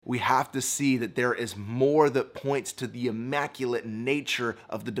we have to see that there is more that points to the immaculate nature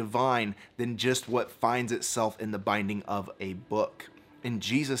of the divine than just what finds itself in the binding of a book. And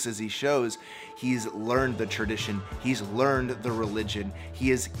Jesus, as he shows, he's learned the tradition, he's learned the religion,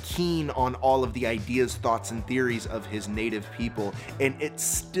 he is keen on all of the ideas, thoughts, and theories of his native people, and it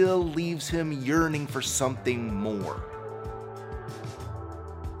still leaves him yearning for something more.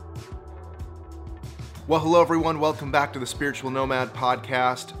 Well, hello everyone, welcome back to the Spiritual Nomad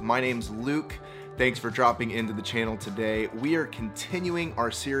Podcast. My name's Luke. Thanks for dropping into the channel today. We are continuing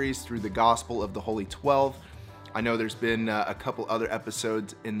our series through the Gospel of the Holy 12. I know there's been a couple other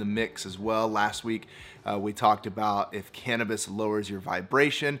episodes in the mix as well. Last week, we talked about if cannabis lowers your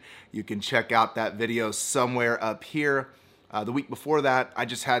vibration. You can check out that video somewhere up here. The week before that, I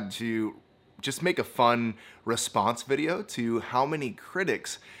just had to make a fun response video to how many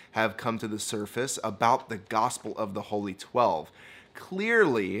critics have come to the surface about the Gospel of the Holy 12.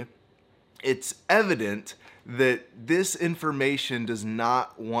 Clearly, it's evident that this information does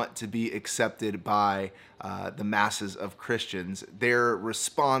not want to be accepted by the masses of Christians. Their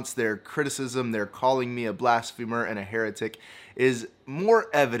response, their criticism, their calling me a blasphemer and a heretic is more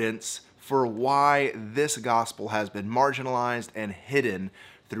evidence for why this gospel has been marginalized and hidden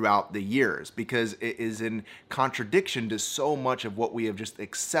throughout the years, because it is in contradiction to so much of what we have just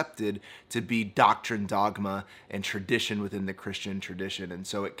accepted to be doctrine, dogma, and tradition within the Christian tradition. And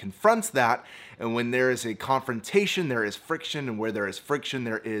so it confronts that, and when there is a confrontation, there is friction, and where there is friction,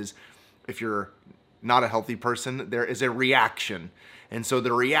 there is, if you're not a healthy person, there is a reaction. And so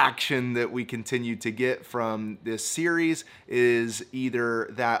the reaction that we continue to get from this series is either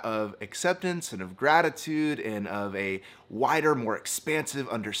that of acceptance and of gratitude and of a wider, more expansive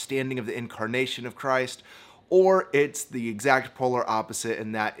understanding of the incarnation of Christ, or it's the exact polar opposite,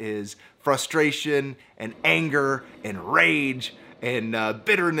 and that is frustration and anger and rage and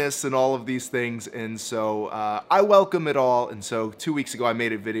bitterness and all of these things. And so I welcome it all. And so 2 weeks ago, I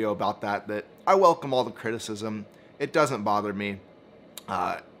made a video about that I welcome all the criticism. It doesn't bother me.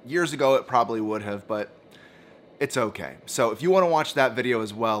 Years ago, it probably would have, but it's okay. So if you want to watch that video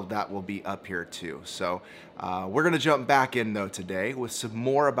as well, that will be up here too. So we're going to jump back in though today with some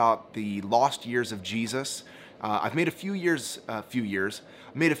more about the lost years of Jesus. I've made a few videos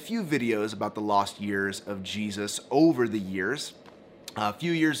about the lost years of Jesus over the years. A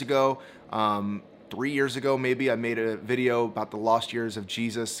few years ago, 3 years ago maybe, I made a video about the lost years of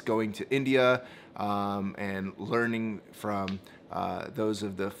Jesus going to India and learning from those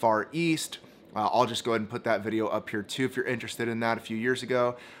of the Far East. I'll just go ahead and put that video up here too if you're interested in that, a few years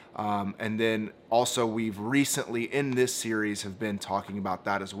ago. And then also we've recently in this series have been talking about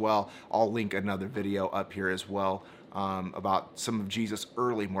that as well. I'll link another video up here as well about some of Jesus'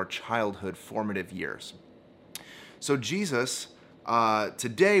 early, more childhood, formative years. So Jesus,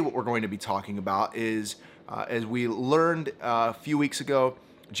 today what we're going to be talking about is, as we learned a few weeks ago,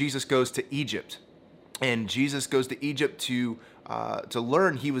 Jesus goes to Egypt. And Jesus goes to Egypt to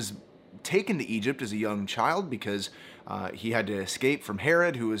learn. He was taken to Egypt as a young child because he had to escape from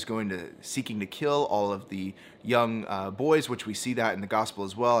Herod, who was seeking to kill all of the young boys, which we see that in the gospel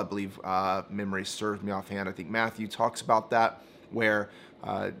as well. I believe, memory serves me offhand, I think Matthew talks about that, where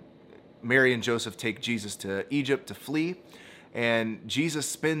Mary and Joseph take Jesus to Egypt to flee. And Jesus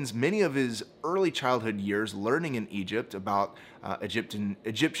spends many of his early childhood years learning in Egypt about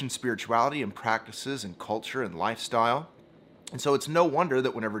Egyptian spirituality and practices and culture and lifestyle. And so it's no wonder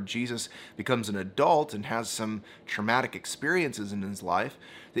that whenever Jesus becomes an adult and has some traumatic experiences in his life,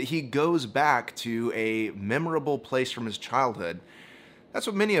 that he goes back to a memorable place from his childhood. That's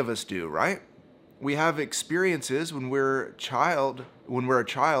what many of us do, right? We have experiences when we're a child,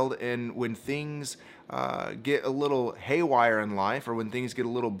 and when things get a little haywire in life, or when things get a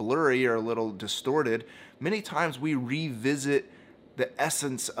little blurry or a little distorted, many times we revisit the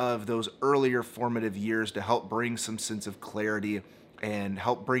essence of those earlier formative years to help bring some sense of clarity and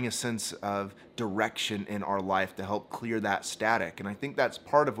help bring a sense of direction in our life to help clear that static. And I think that's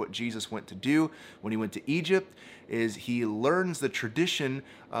part of what Jesus went to do when he went to Egypt, is he learns the tradition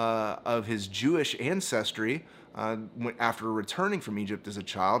of his Jewish ancestry after returning from Egypt as a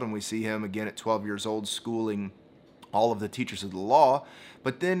child. And we see him again at 12 years old schooling all of the teachers of the law.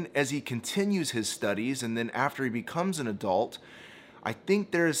 But then as he continues his studies, and then after he becomes an adult, I think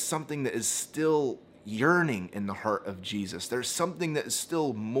there is something that is still yearning in the heart of Jesus. There's something that is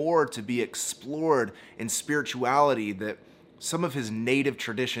still more to be explored in spirituality that some of his native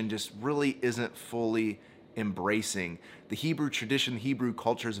tradition just really isn't fully embracing. The Hebrew tradition, the Hebrew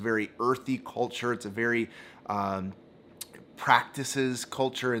culture is a very earthy culture. It's a very practices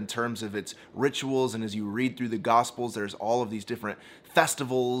culture in terms of its rituals. And as you read through the Gospels, there's all of these different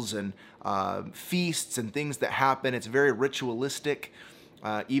festivals and feasts and things that happen. It's very ritualistic.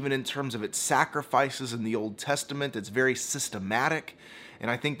 Even in terms of its sacrifices in the Old Testament, it's very systematic.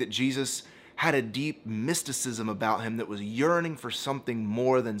 And I think that Jesus had a deep mysticism about him that was yearning for something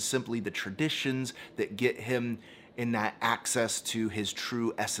more than simply the traditions that get him in that access to his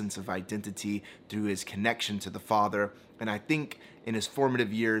true essence of identity through his connection to the Father. And I think in his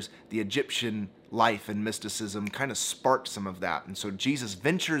formative years, the Egyptian life and mysticism kind of sparked some of that. And so Jesus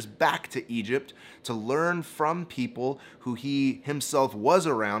ventures back to Egypt to learn from people who he himself was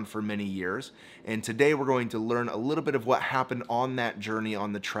around for many years. And today we're going to learn a little bit of what happened on that journey,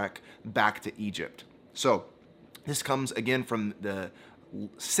 on the trek back to Egypt. So this comes again from the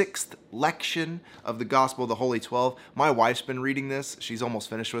 6th lection of the Gospel of the Holy 12. My wife's been reading this. She's almost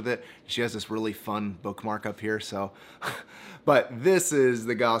finished with it. She has this really fun bookmark up here. So, but this is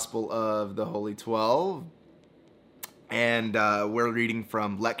the Gospel of the Holy 12. And we're reading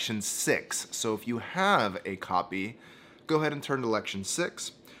from lection 6. So if you have a copy, go ahead and turn to lection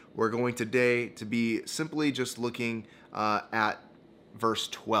 6. We're going today to be simply just looking at verse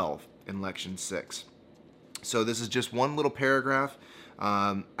 12 in lection 6. So this is just one little paragraph.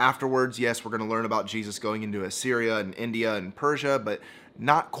 Afterwards, yes, we're going to learn about Jesus going into Assyria and India and Persia, but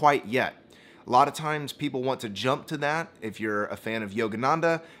not quite yet. A lot of times people want to jump to that. If you're a fan of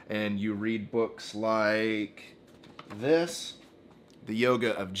Yogananda and you read books like this, The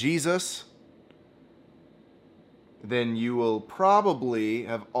Yoga of Jesus, then you will probably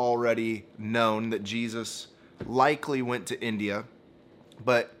have already known that Jesus likely went to India,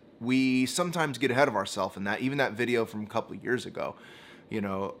 but we sometimes get ahead of ourselves in that. Even that video from a couple of years ago,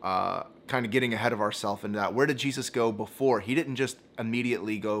 kind of getting ahead of ourselves in that. Where did Jesus go before? He didn't just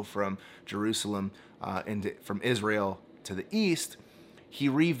immediately go from Jerusalem from Israel to the east. He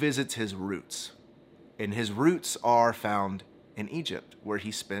revisits his roots. And his roots are found in Egypt, where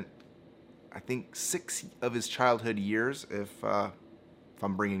he spent, I think, 6 of his childhood years, if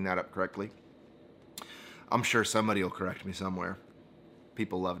I'm bringing that up correctly. I'm sure somebody will correct me somewhere.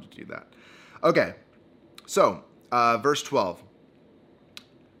 People love to do that. Okay, so verse 12.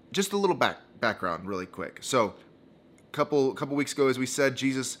 Just a little background really quick. So a couple weeks ago, as we said,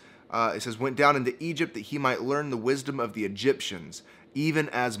 Jesus, it says, went down into Egypt that he might learn the wisdom of the Egyptians, even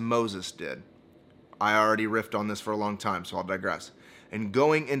as Moses did. I already riffed on this for a long time, so I'll digress. And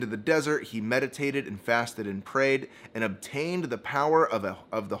going into the desert, he meditated and fasted and prayed and obtained the power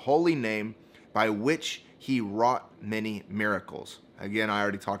of the holy name by which he wrought many miracles. Again, I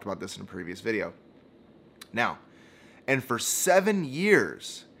already talked about this in a previous video. Now, and for 7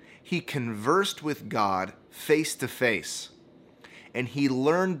 years, he conversed with God face to face, and he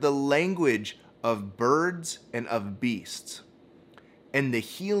learned the language of birds and of beasts, and the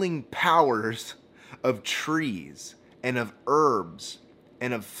healing powers of trees and of herbs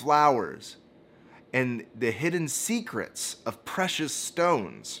and of flowers, and the hidden secrets of precious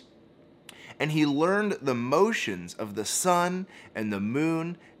stones. And he learned the motions of the sun and the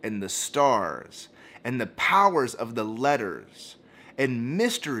moon and the stars, and the powers of the letters, and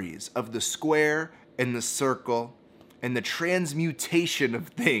mysteries of the square and the circle, and the transmutation of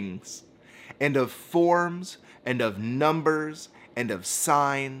things, and of forms, and of numbers, and of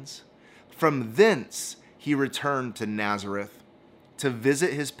signs. From thence he returned to Nazareth to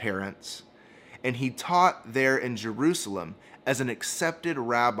visit his parents, and he taught there in Jerusalem as an accepted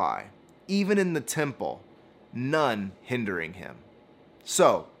rabbi, even in the temple, none hindering him.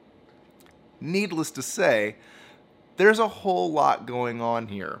 So, needless to say, there's a whole lot going on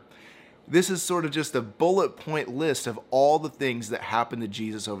here. This is sort of just a bullet point list of all the things that happened to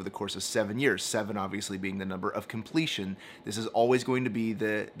Jesus over the course of 7 years. 7 obviously being the number of completion. This is always going to be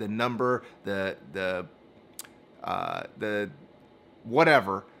the number, the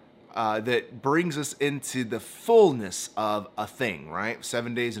whatever that brings us into the fullness of a thing, right?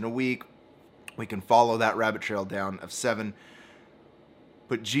 7 days in a week. We can follow that rabbit trail down of 7.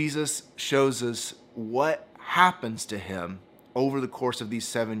 But Jesus shows us what happens to him over the course of these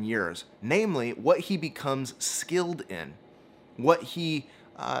 7 years, namely what he becomes skilled in, what he,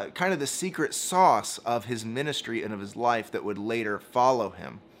 kind of the secret sauce of his ministry and of his life that would later follow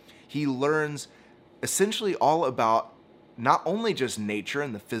him. He learns essentially all about not only just nature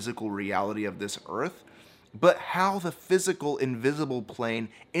and the physical reality of this earth, but how the physical, invisible plane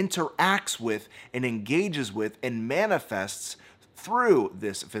interacts with and engages with and manifests through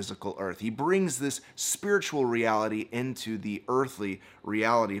this physical earth. He brings this spiritual reality into the earthly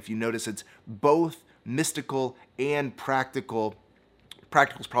reality. If you notice, it's both mystical and practical.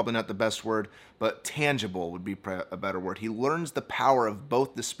 Practical is probably not the best word, but tangible would be a better word. He learns the power of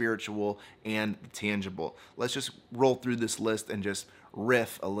both the spiritual and the tangible. Let's just roll through this list and just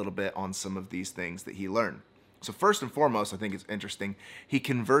riff a little bit on some of these things that he learned. So first and foremost, I think it's interesting, he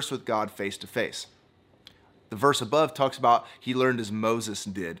conversed with God face to face. The verse above talks about he learned as Moses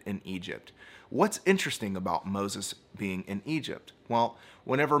did in Egypt. What's interesting about Moses being in Egypt? Well,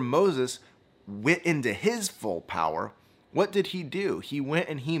 whenever Moses went into his full power, what did he do? He went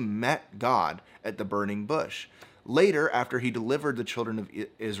and he met God at the burning bush. Later, after he delivered the children of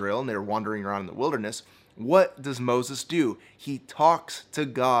Israel and they were wandering around in the wilderness, what does Moses do? He talks to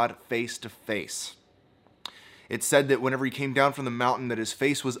God face to face. It said that whenever he came down from the mountain, that his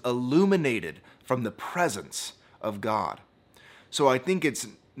face was illuminated from the presence of God. So I think it's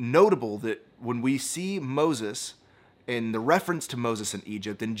notable that when we see Moses in the reference to Moses in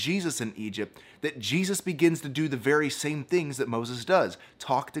Egypt and Jesus in Egypt, that Jesus begins to do the very same things that Moses does,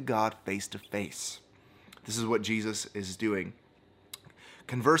 talk to God face to face. This is what Jesus is doing,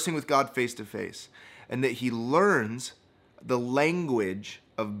 conversing with God face to face, and that he learns the language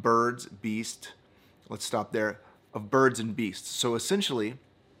of birds, beasts. Let's stop there, of birds and beasts. So essentially,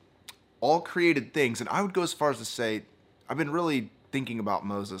 all created things, and I would go as far as to say, I've been really thinking about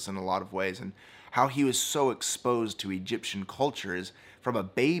Moses in a lot of ways and how he was so exposed to Egyptian culture is from a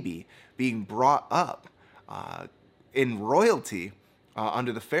baby being brought up in royalty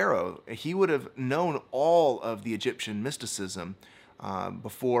under the Pharaoh. He would have known all of the Egyptian mysticism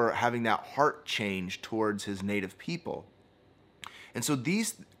before having that heart change towards his native people. And so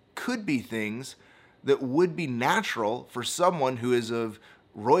these could be things that would be natural for someone who is of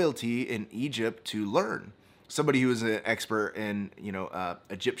royalty in Egypt to learn. Somebody who is an expert in,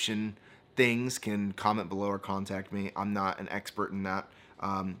 Egyptian things can comment below or contact me. I'm not an expert in that.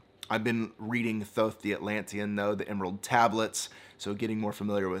 I've been reading Thoth the Atlantean, though, the Emerald Tablets, so getting more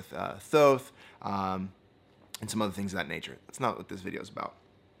familiar with Thoth and some other things of that nature. That's not what this video is about.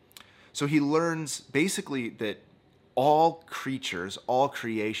 So he learns basically that all creatures, all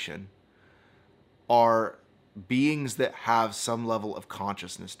creation, are beings that have some level of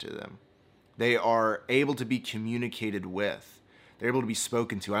consciousness to them. They are able to be communicated with. They're able to be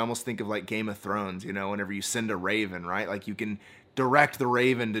spoken to. I almost think of like Game of Thrones, whenever you send a raven, right? Like you can direct the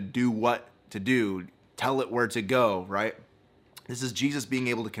raven to do what to do, tell it where to go, right? This is Jesus being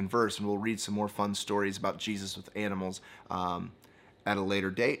able to converse, and we'll read some more fun stories about Jesus with animals at a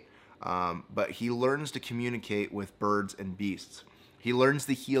later date. But he learns to communicate with birds and beasts. He learns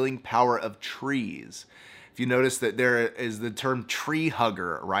the healing power of trees. If you notice that there is the term tree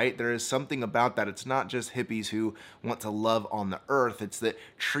hugger, right? There is something about that. It's not just hippies who want to love on the earth. It's that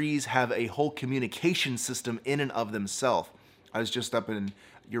trees have a whole communication system in and of themselves. I was just up in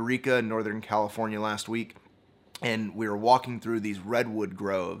Eureka, Northern California last week, and we were walking through these redwood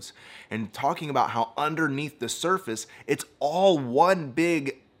groves and talking about how underneath the surface, it's all one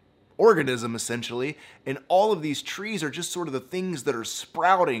big organism essentially, and all of these trees are just sort of the things that are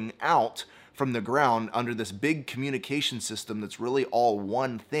sprouting out from the ground under this big communication system that's really all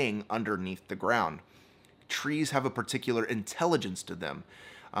one thing underneath the ground. Trees have a particular intelligence to them.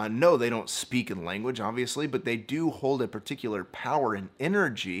 No, they don't speak in language, obviously, but they do hold a particular power and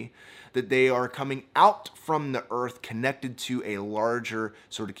energy that they are coming out from the earth connected to a larger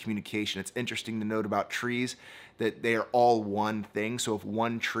sort of communication. It's interesting to note about trees that they are all one thing. So if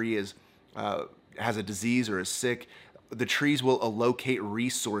one tree has a disease or is sick, the trees will allocate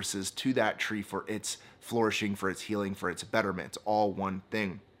resources to that tree for its flourishing, for its healing, for its betterment. It's all one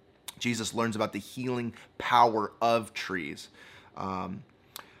thing. Jesus learns about the healing power of trees,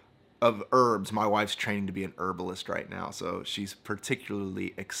 of herbs. My wife's training to be an herbalist right now, so she's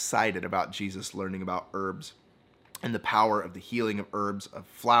particularly excited about Jesus learning about herbs and the power of the healing of herbs, of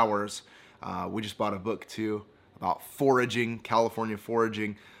flowers. We just bought a book too about foraging, California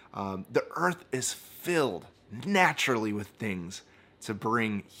foraging. The earth is filled naturally with things to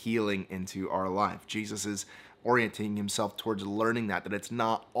bring healing into our life. Jesus is orienting himself towards learning that it's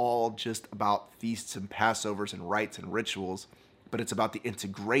not all just about feasts and Passovers and rites and rituals, but it's about the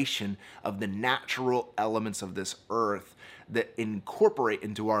integration of the natural elements of this earth that incorporate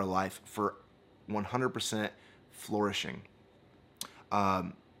into our life for 100% flourishing.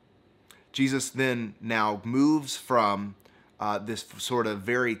 Jesus then now moves from this sort of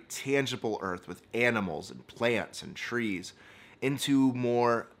very tangible earth with animals and plants and trees into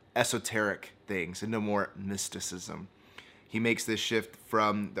more esoteric things, into more mysticism. He makes this shift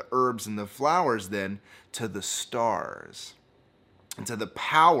from the herbs and the flowers then to the stars and to the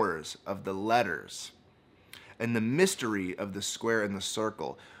powers of the letters and the mystery of the square and the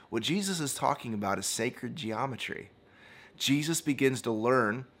circle. What Jesus is talking about is sacred geometry. Jesus begins to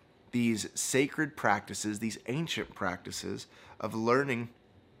learn these sacred practices, these ancient practices of learning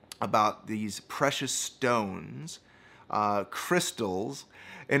about these precious stones crystals.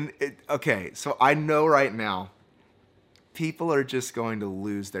 And okay, so I know right now people are just going to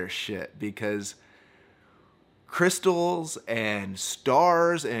lose their shit because crystals and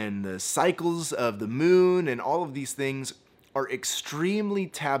stars and the cycles of the moon and all of these things are extremely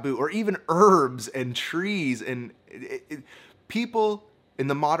taboo, or even herbs and trees. And people in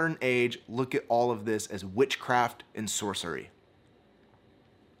the modern age look at all of this as witchcraft and sorcery.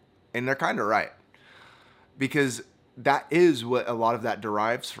 And they're kind of right, because that is what a lot of that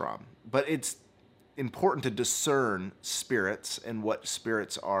derives from. But it's important to discern spirits and what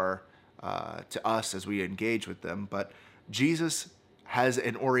spirits are to us as we engage with them. But Jesus has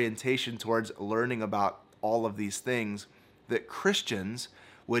an orientation towards learning about all of these things that Christians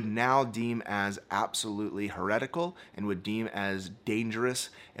would now deem as absolutely heretical and would deem as dangerous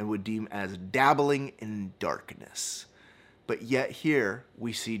and would deem as dabbling in darkness. But yet here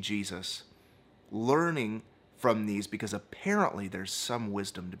we see Jesus learning from these because apparently there's some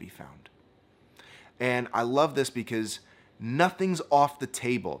wisdom to be found. And I love this because nothing's off the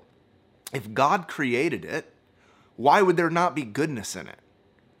table. If God created it, why would there not be goodness in it?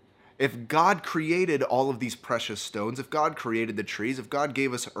 If God created all of these precious stones, if God created the trees, if God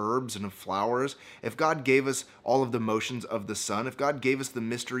gave us herbs and flowers, if God gave us all of the motions of the sun, if God gave us the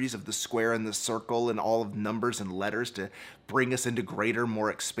mysteries of the square and the circle and all of numbers and letters to bring us into greater,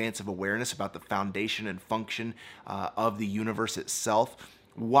 more expansive awareness about the foundation and function of the universe itself,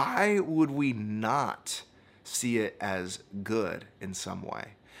 why would we not see it as good in some way?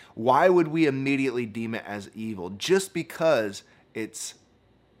 Why would we immediately deem it as evil just because it's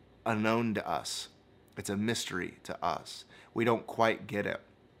unknown to us? It's a mystery to us. We don't quite get it.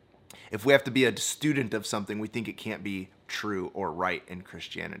 If we have to be a student of something, we think it can't be true or right in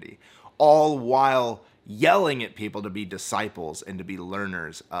Christianity, all while yelling at people to be disciples and to be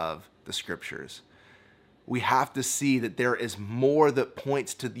learners of the scriptures. We have to see that there is more that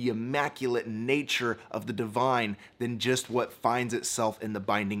points to the immaculate nature of the divine than just what finds itself in the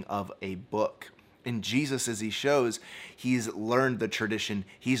binding of a book. And Jesus, as he shows, he's learned the tradition,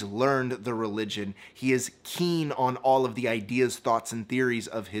 he's learned the religion, he is keen on all of the ideas, thoughts, and theories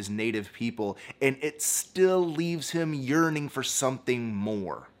of his native people, and it still leaves him yearning for something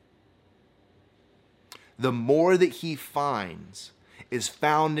more. The more that he finds is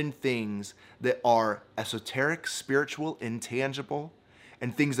found in things that are esoteric, spiritual, intangible,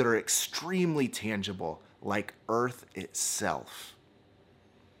 and things that are extremely tangible, like earth itself.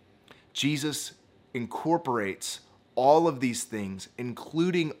 Jesus incorporates all of these things,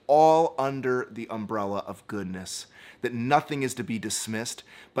 including all under the umbrella of goodness, that nothing is to be dismissed,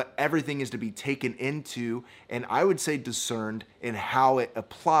 but everything is to be taken into, and I would say discerned, in how it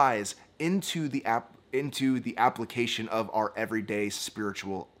applies into the application of our everyday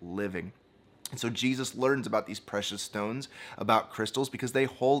spiritual living. And so Jesus learns about these precious stones, about crystals, because they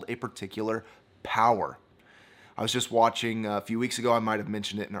hold a particular power. I was just watching a few weeks ago, I might have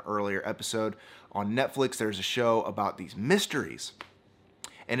mentioned it in an earlier episode, on Netflix, there's a show about these mysteries.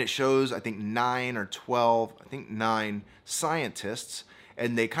 And it shows, I think, 9 scientists,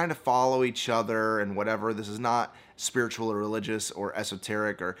 and they kind of follow each other and whatever. This is not spiritual or religious or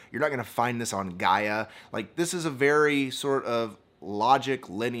esoteric, or you're not going to find this on Gaia. Like, this is a very sort of logic,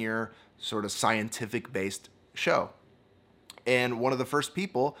 linear, sort of scientific-based show. And one of the first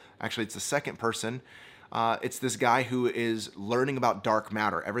people, actually it's the second person, it's this guy who is learning about dark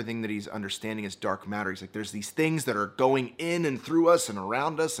matter. Everything that he's understanding is dark matter. He's like, there's these things that are going in and through us and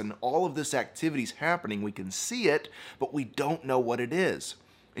around us, and all of this activity's happening. We can see it, but we don't know what it is.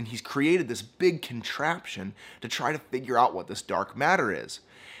 And he's created this big contraption to try to figure out what this dark matter is.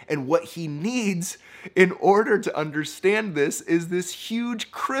 And what he needs in order to understand this is this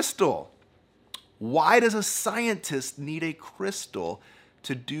huge crystal. Why does a scientist need a crystal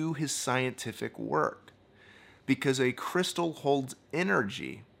to do his scientific work? Because a crystal holds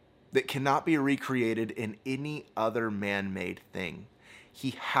energy that cannot be recreated in any other man-made thing.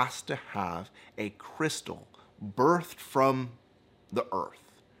 He has to have a crystal birthed from the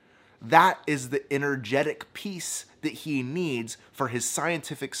earth. That is the energetic piece that he needs for his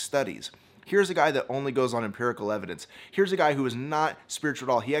scientific studies. Here's a guy that only goes on empirical evidence. Here's a guy who is not spiritual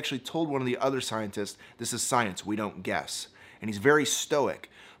at all. He actually told one of the other scientists, this is science, we don't guess. And he's very stoic.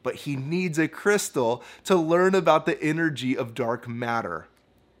 But he needs a crystal to learn about the energy of dark matter.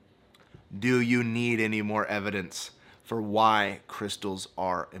 Do you need any more evidence for why crystals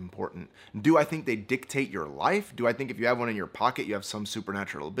are important? Do I think they dictate your life? Do I think if you have one in your pocket, you have some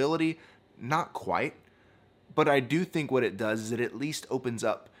supernatural ability? Not quite. But I do think what it does is it at least opens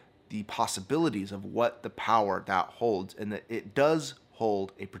up the possibilities of what the power that holds, and that it does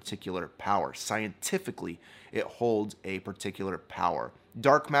hold a particular power. Scientifically, it holds a particular power.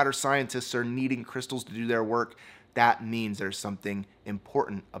 Dark matter scientists are needing crystals to do their work. That means there's something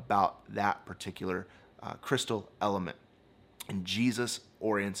important about that particular crystal element. And Jesus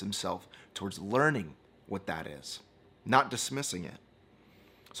orients himself towards learning what that is, not dismissing it.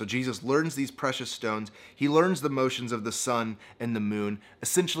 So Jesus learns these precious stones. He learns the motions of the sun and the moon,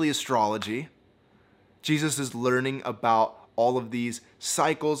 essentially astrology. Jesus is learning about all of these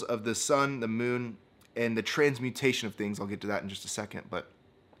cycles of the sun, the moon, and the transmutation of things. I'll get to that in just a second. But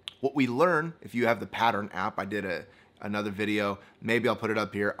what we learn, if you have the Pattern app, I did another video. Maybe I'll put it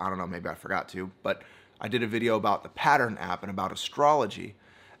up here. I don't know, maybe I forgot to. But I did a video about the Pattern app and about astrology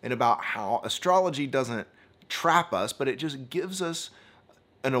and about how astrology doesn't trap us, but it just gives us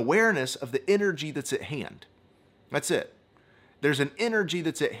an awareness of the energy that's at hand. That's it. There's an energy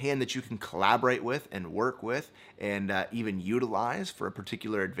that's at hand that you can collaborate with and work with and even utilize for a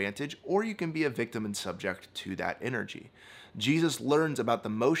particular advantage, or you can be a victim and subject to that energy. Jesus learns about the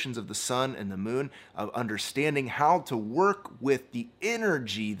motions of the sun and the moon, of understanding how to work with the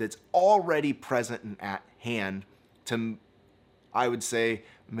energy that's already present and at hand to, I would say,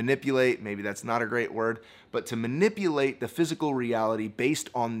 manipulate, maybe that's not a great word, but to manipulate the physical reality based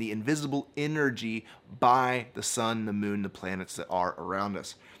on the invisible energy by the sun, the moon, the planets that are around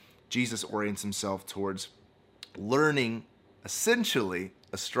us. Jesus orients himself towards learning, essentially,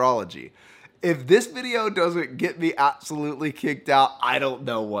 astrology. If this video doesn't get me absolutely kicked out, I don't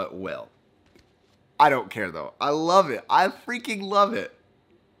know what will. I don't care though. I love it. I freaking love it.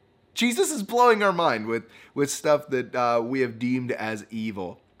 Jesus is blowing our mind with stuff that we have deemed as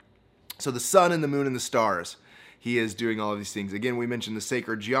evil. So the sun and the moon and the stars, he is doing all of these things. Again, we mentioned the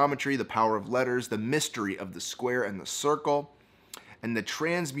sacred geometry, the power of letters, the mystery of the square and the circle, and the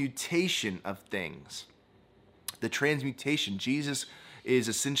transmutation of things. The transmutation. Jesus is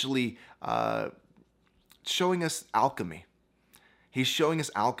essentially showing us alchemy. He's showing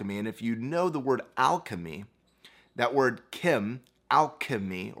us alchemy. And if you know the word alchemy, that word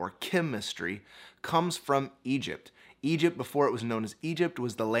alchemy or chemistry, comes from Egypt. Egypt, before it was known as Egypt,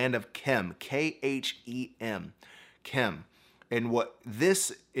 was the land of Chem, K-H-E-M, Chem. And what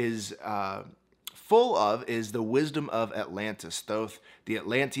this is full of is the wisdom of Atlantis. Thoth, the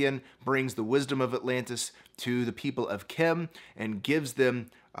Atlantean, brings the wisdom of Atlantis to the people of Chem and gives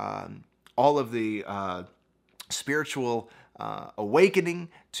them all of the spiritual awakening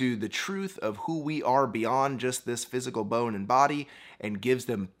to the truth of who we are beyond just this physical bone and body, and gives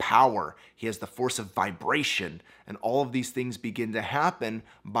them power. He has the force of vibration, and all of these things begin to happen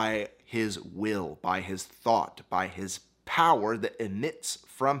by his will, by his thought, by his power that emits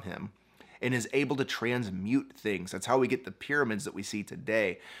from him, and is able to transmute things. That's how we get the pyramids that we see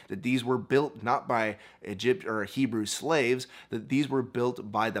today, that these were built not by Egypt or Hebrew slaves, that these were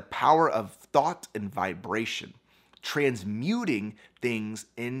built by the power of thought and vibration, transmuting things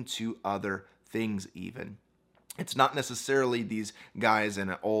into other things even. It's not necessarily these guys in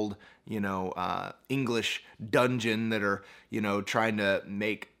an old, English dungeon that are, trying to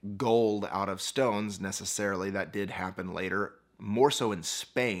make gold out of stones necessarily. That did happen later, more so in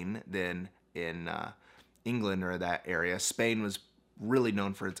Spain than in England or that area. Spain was really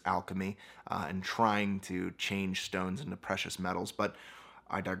known for its alchemy and trying to change stones into precious metals, but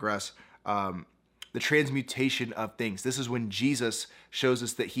I digress. The transmutation of things. This is when Jesus shows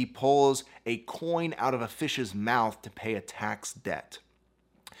us that he pulls a coin out of a fish's mouth to pay a tax debt.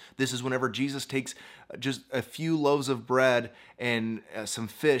 This is whenever Jesus takes just a few loaves of bread and some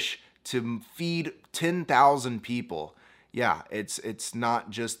fish to feed 10,000 people. Yeah, it's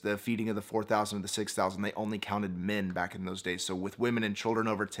not just the feeding of the 4,000 or the 6,000. They only counted men back in those days. So with women and children,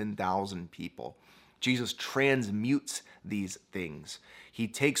 over 10,000 people. Jesus transmutes these things. He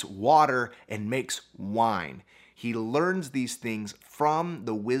takes water and makes wine. He learns these things from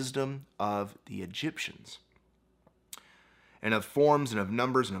the wisdom of the Egyptians, and of forms and of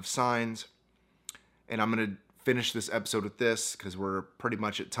numbers and of signs. And I'm going to finish this episode with this because we're pretty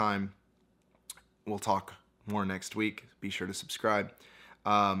much at time. We'll talk more next week. Be sure to subscribe.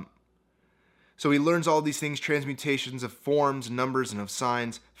 So he learns all these things, transmutations of forms, numbers, and of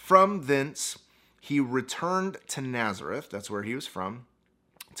signs. From thence, he returned to Nazareth, that's where he was from,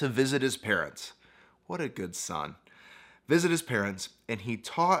 to visit his parents. What a good son. Visit his parents, and he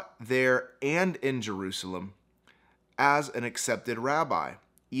taught there and in Jerusalem as an accepted rabbi,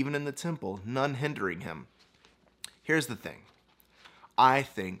 even in the temple, none hindering him. Here's the thing. I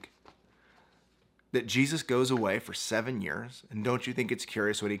think that Jesus goes away for 7 years, and don't you think it's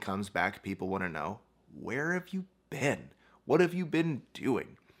curious when he comes back, people want to know, where have you been? What have you been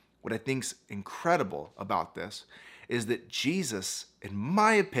doing? What I think's incredible about this is that Jesus, in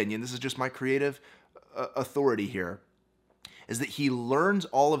my opinion, this is just my creative authority here, is that he learns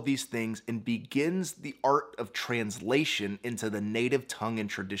all of these things and begins the art of translation into the native tongue and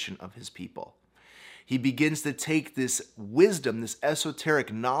tradition of his people. He begins to take this wisdom, this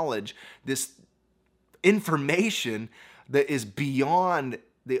esoteric knowledge, this information that is beyond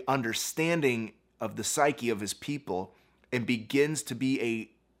the understanding of the psyche of his people, and begins to be an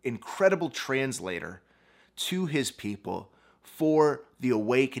incredible translator to his people for the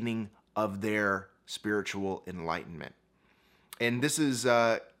awakening of their spiritual enlightenment. And this is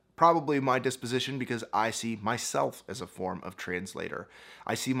probably my disposition because I see myself as a form of translator.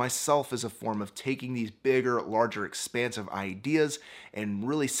 I see myself as a form of taking these bigger, larger, expansive ideas and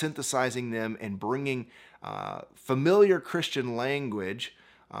really synthesizing them and bringing familiar Christian language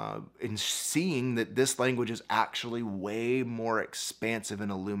and seeing that this language is actually way more expansive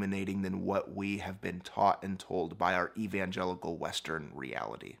and illuminating than what we have been taught and told by our evangelical Western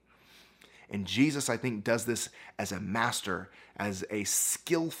reality. And Jesus, I think, does this as a master, as a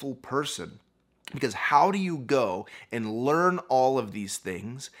skillful person. Because how do you go and learn all of these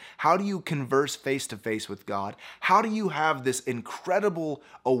things? How do you converse face to face with God? How do you have this incredible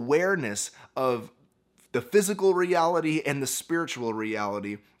awareness of the physical reality and the spiritual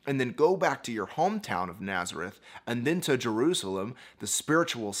reality, and then go back to your hometown of Nazareth and then to Jerusalem, the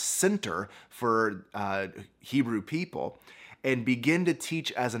spiritual center for Hebrew people, and begin to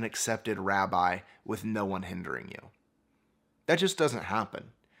teach as an accepted rabbi with no one hindering you? That just doesn't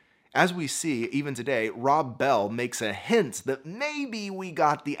happen. As we see, even today, Rob Bell makes a hint that maybe we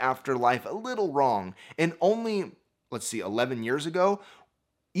got the afterlife a little wrong. And only, 11 years ago,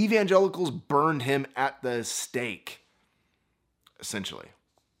 evangelicals burned him at the stake, essentially.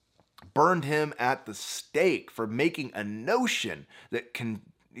 Burned him at the stake for making a notion that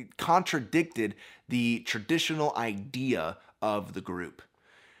contradicted the traditional idea of the group.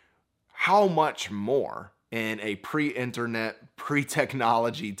 How much more in a pre-internet,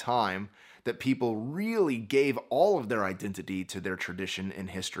 pre-technology time that people really gave all of their identity to their tradition and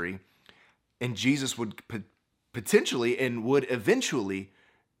history, and Jesus would potentially and would eventually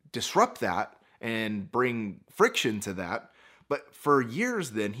disrupt that and bring friction to that. But for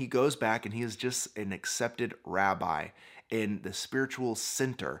years then, he goes back and he is just an accepted rabbi in the spiritual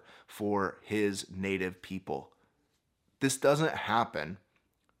center for his native people. This doesn't happen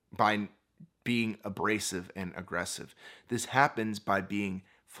by being abrasive and aggressive. This happens by being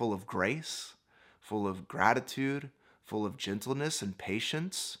full of grace, full of gratitude, full of gentleness and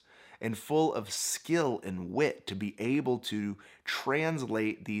patience, and full of skill and wit to be able to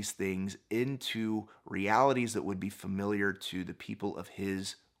translate these things into realities that would be familiar to the people of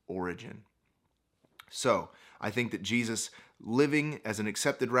his origin. So, I think that Jesus, living as an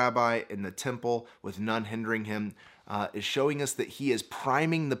accepted rabbi in the temple with none hindering him, is showing us that he is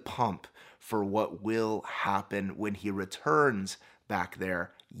priming the pump for what will happen when he returns back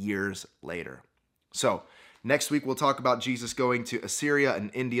there years later. So, next week we'll talk about Jesus going to Assyria and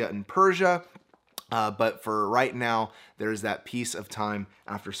India and Persia. But for right now, there's that piece of time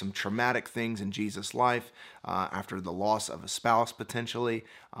after some traumatic things in Jesus' life, after the loss of a spouse potentially,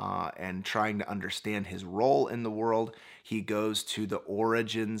 and trying to understand his role in the world. He goes to the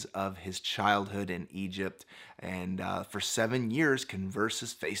origins of his childhood in Egypt, and for 7 years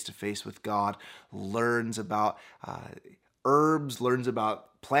converses face to face with God, learns about herbs, learns about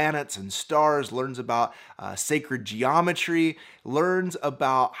planets and stars, learns about sacred geometry, learns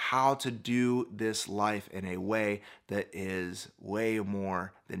about how to do this life in a way that is way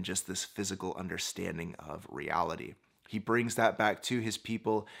more than just this physical understanding of reality. He brings that back to his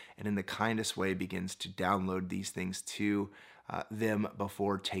people and in the kindest way begins to download these things to them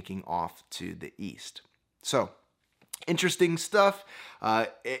before taking off to the east. So, interesting stuff.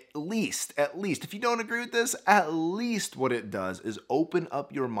 At least, if you don't agree with this, at least what it does is open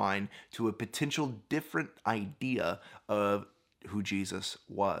up your mind to a potential different idea of who Jesus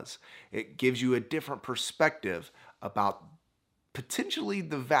was. It gives you a different perspective about potentially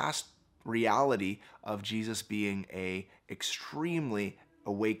the vast reality of Jesus being a extremely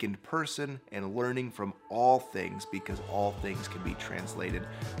awakened person and learning from all things, because all things can be translated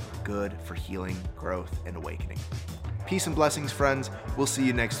for good, for healing, growth, and awakening. Peace and blessings, friends. We'll see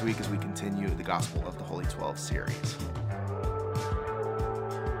you next week as we continue the Gospel of the Holy 12 series.